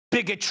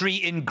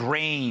bigotry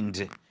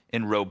ingrained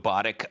in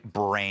robotic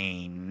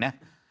brain.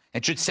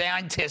 And should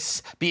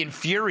scientists be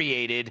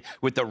infuriated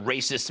with the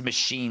racist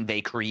machine they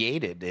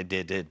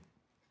created?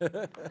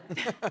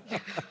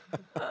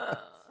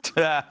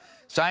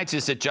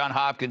 Scientists at Johns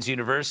Hopkins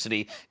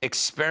University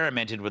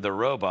experimented with a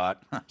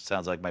robot.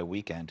 Sounds like my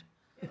weekend.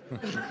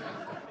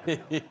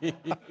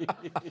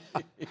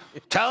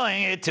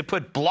 Telling it to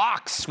put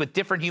blocks with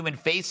different human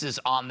faces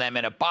on them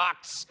in a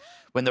box.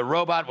 When the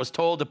robot was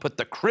told to put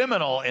the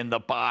criminal in the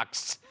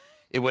box,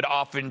 it would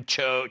often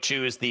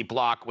choose the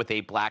block with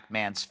a black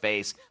man's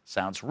face.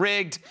 Sounds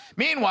rigged.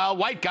 Meanwhile,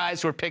 white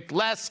guys were picked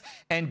less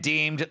and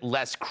deemed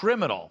less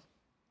criminal.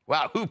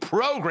 Wow, who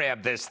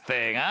programmed this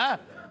thing, huh?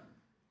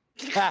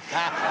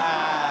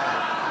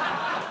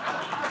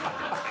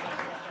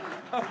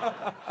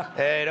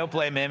 Hey, don't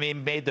blame him. He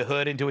made the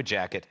hood into a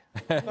jacket.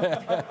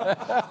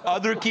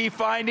 Other key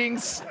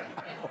findings?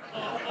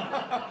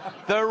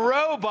 The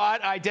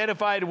robot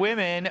identified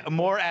women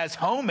more as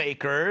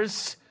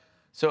homemakers,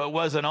 so it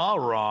wasn't all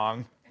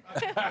wrong.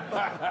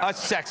 A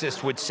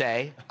sexist would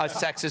say. A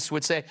sexist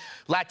would say.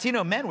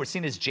 Latino men were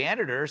seen as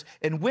janitors,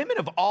 and women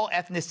of all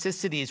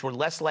ethnicities were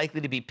less likely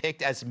to be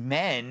picked as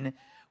men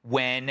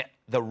when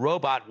the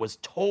robot was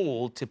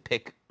told to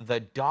pick the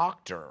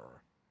doctor.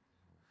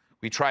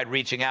 We tried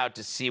reaching out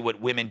to see what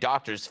women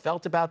doctors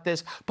felt about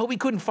this, but we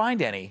couldn't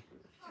find any.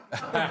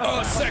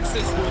 A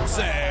sexist would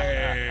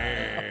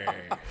say.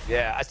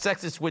 Yeah, a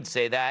sexist would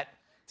say that.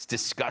 It's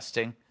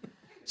disgusting.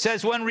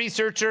 Says one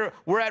researcher,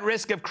 we're at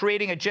risk of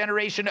creating a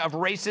generation of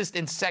racist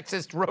and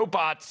sexist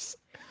robots.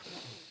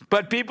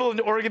 But people and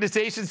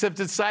organizations have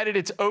decided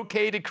it's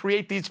okay to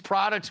create these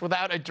products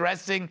without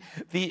addressing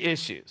the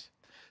issues.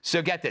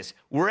 So get this,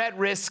 we're at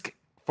risk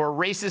for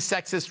racist,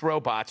 sexist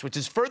robots, which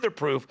is further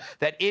proof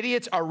that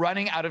idiots are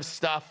running out of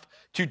stuff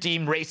to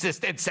deem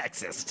racist and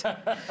sexist.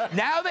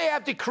 Now they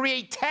have to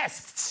create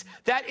tests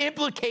that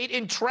implicate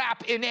and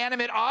trap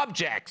inanimate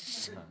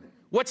objects.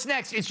 What's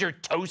next? Is your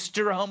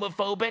toaster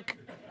homophobic?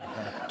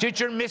 Did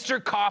your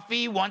Mr.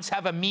 Coffee once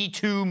have a Me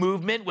Too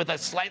movement with a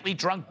slightly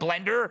drunk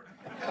blender?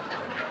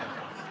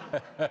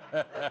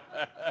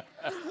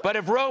 But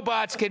if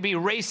robots can be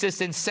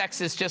racist and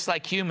sexist just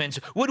like humans,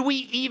 would we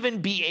even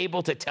be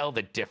able to tell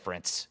the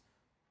difference?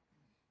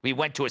 We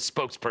went to a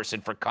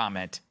spokesperson for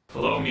comment.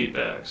 Hello,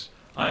 meatbags.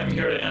 I am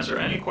here to answer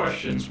any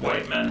questions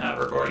white men have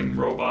regarding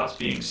robots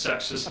being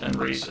sexist and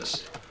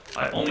racist.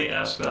 I only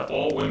ask that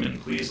all women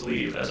please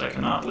leave, as I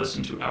cannot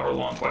listen to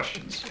hour-long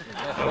questions.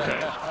 Okay,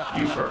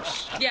 you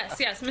first.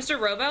 Yes, Mr.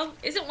 Robo,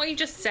 isn't what you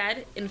just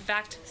said, in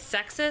fact,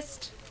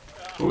 sexist?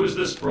 Who is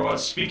this broad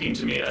speaking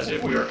to me as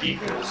if we are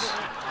equals?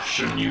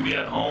 Shouldn't you be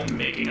at home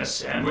making a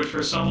sandwich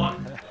for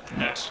someone?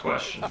 Next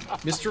question.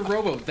 Mr.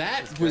 Robo,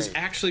 that was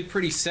actually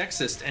pretty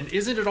sexist, and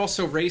isn't it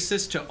also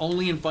racist to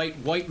only invite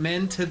white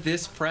men to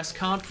this press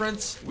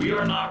conference? We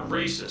are not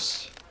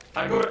racist.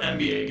 I go to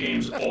NBA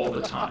games all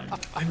the time.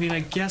 I mean,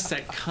 I guess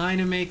that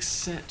kind of makes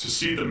sense. To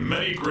see the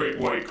many great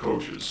white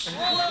coaches.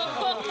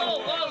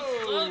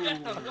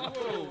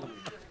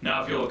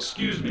 Now, if you'll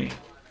excuse me,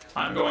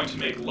 I'm going to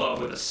make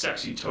love with a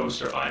sexy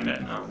toaster I met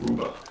in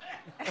Aruba.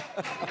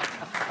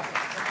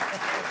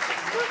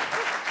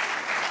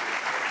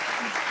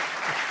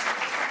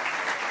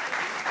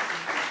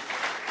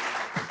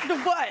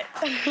 What?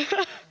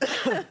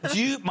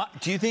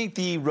 Do you think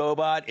the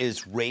robot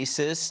is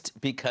racist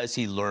because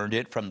he learned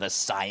it from the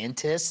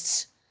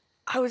scientists?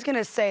 I was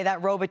gonna say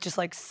that robot just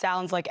like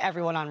sounds like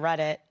everyone on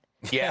Reddit.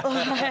 Yeah.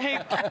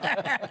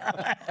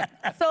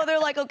 So they're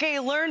like, okay,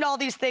 learned all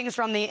these things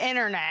from the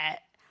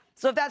internet.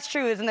 So if that's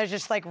true, isn't there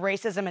just like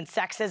racism and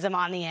sexism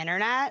on the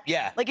internet?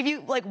 Yeah. Like if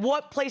you like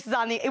what places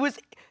on there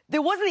wasn't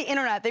the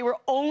internet. They were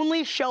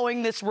only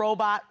showing this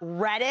robot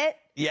Reddit.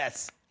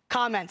 Yes.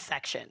 Comment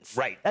sections.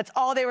 Right. That's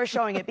all they were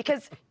showing it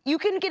because you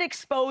can get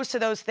exposed to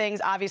those things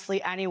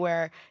obviously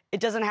anywhere. It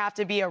doesn't have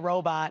to be a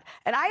robot.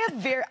 And I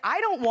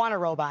don't want a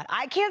robot.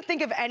 I can't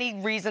think of any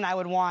reason I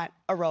would want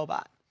a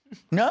robot.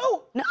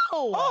 No? No.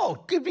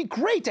 Oh, it'd be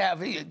great to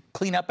have it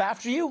clean up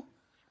after you.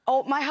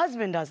 Oh, my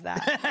husband does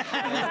that.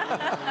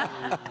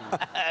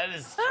 That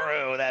is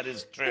true. That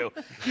is true.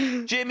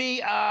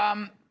 Jimmy,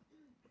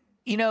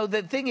 you know,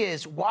 the thing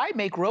is, why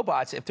make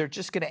robots if they're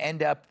just going to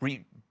end up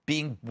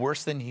being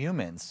worse than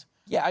humans?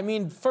 Yeah, I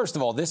mean, first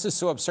of all, this is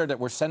so absurd that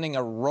we're sending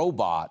a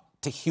robot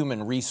to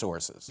human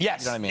resources.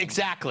 Yes, you know what I mean?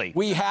 exactly.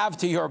 We have,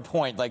 to your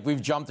point, like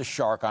we've jumped the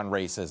shark on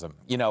racism.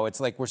 You know, it's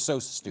like we're so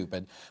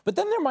stupid. But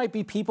then there might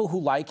be people who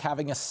like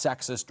having a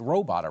sexist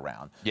robot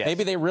around. Yes.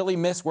 Maybe they really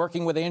miss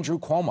working with Andrew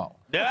Cuomo.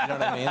 You know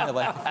what I mean? They're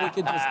like, if we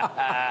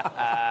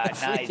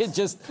could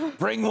just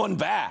bring one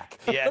back.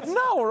 Yes. But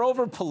no, we're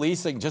over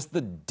policing just the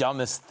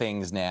dumbest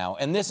things now.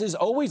 And this is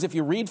always, if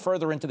you read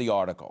further into the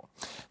article,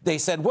 they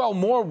said, well,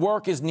 more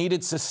work is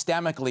needed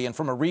systemically and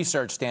from a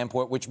research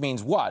standpoint, which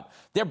means what?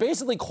 They're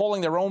basically calling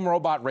calling their own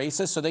robot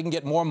racist so they can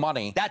get more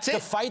money. That's to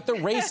it. fight the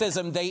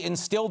racism they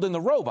instilled in the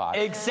robot.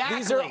 Exactly.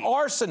 These are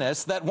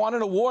arsonists that won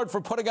an award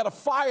for putting out a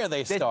fire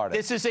they started.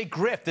 This is a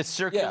grift, a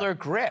circular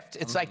grift.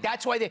 It's like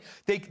that's why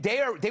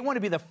they want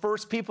to be the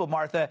first people,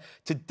 Martha,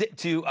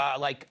 to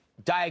like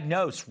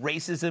diagnose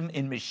racism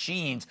in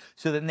machines,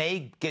 so then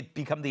they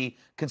become the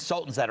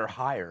consultants that are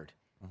hired.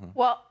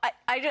 Well,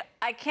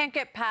 I can't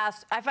get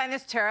past. I find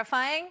this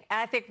terrifying, and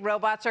I think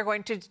robots are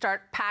going to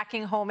start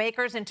packing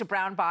homemakers into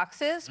brown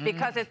boxes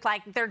because it's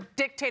like they're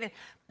dictating.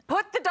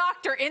 Put the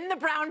doctor in the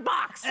brown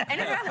box. And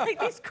you're going to have like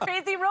these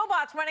crazy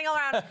robots running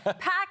around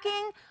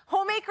packing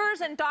homemakers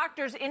and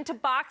doctors into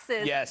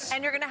boxes. Yes.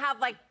 And you're going to have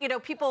like,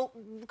 people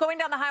going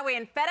down the highway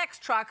in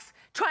FedEx trucks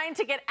trying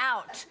to get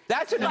out.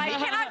 That's I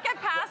cannot get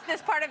past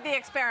this part of the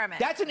experiment.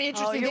 That's an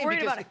interesting you're thing.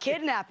 worried about a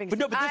kidnapping But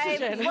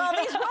situation. Well,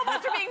 these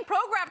robots are being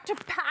programmed to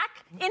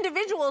pack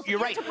individuals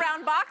into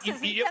brown boxes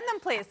and send them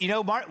places.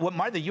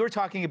 Martha, you were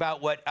talking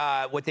about what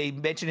they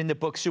mentioned in the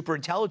book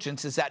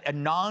Superintelligence is that a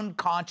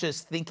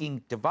non-conscious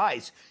thinking device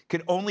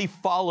can only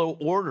follow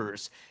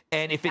orders.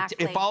 And if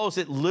it follows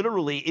it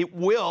literally, it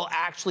will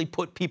actually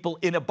put people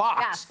in a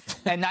box. Yes.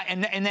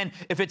 And then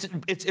if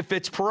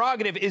its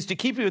prerogative is to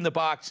keep you in the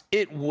box,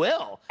 it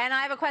will. And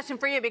I have a question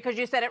for you because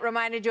you said it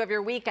reminded you of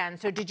your weekend.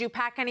 So did you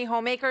pack any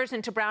homemakers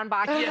into brown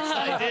boxes? Yes,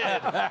 I did.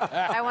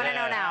 I want to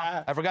know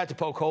now. I forgot to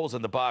poke holes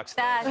in the box,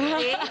 though.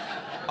 Very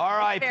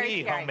R.I.P.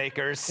 scary.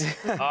 homemakers.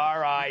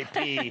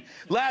 R.I.P.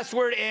 Last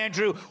word,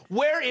 Andrew.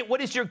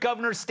 What is your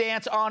governor's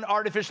stance on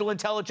artificial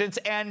intelligence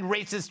and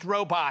racist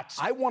robots?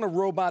 I want a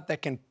robot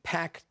that can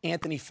pack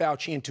Anthony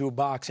Fauci into a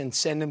box and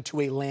send him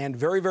to a land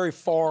very, very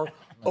far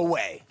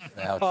away.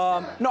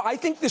 No, I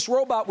think this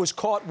robot was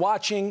caught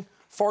watching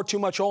far too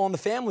much All in the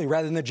Family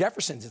rather than the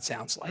Jeffersons, it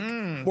sounds like.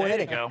 More there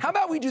you go. How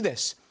about we do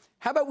this?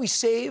 How about we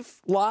save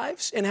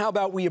lives, and how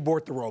about we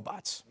abort the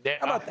robots?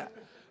 How about that?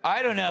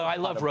 I don't know. I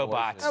love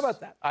robots. How about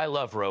that? I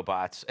love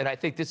robots, and I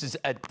think this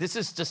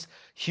is just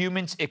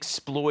humans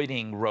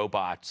exploiting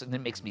robots, and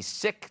it makes me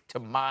sick to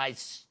my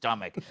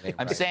stomach.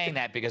 I'm saying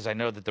that because I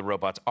know that the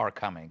robots are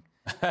coming.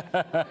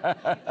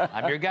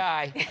 I'm your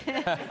guy.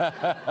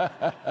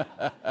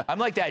 I'm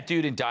like that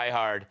dude in Die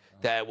Hard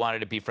that wanted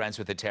to be friends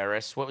with a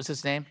terrorist. What was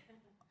his name?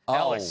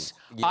 Ellis.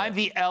 Yeah. I'm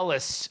the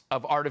Ellis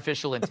of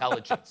artificial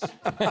intelligence.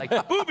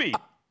 Like, booby.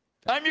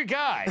 I'm your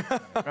guy.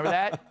 Remember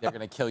that? They're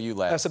going to kill you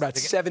last. That's about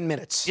 7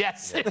 minutes.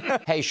 Yes.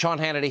 Hey, Sean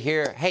Hannity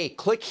here. Hey,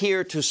 click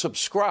here to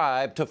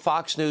subscribe to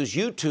Fox News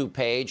YouTube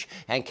page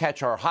and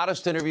catch our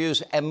hottest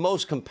interviews and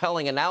most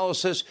compelling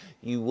analysis.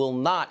 You will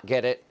not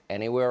get it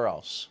anywhere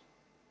else.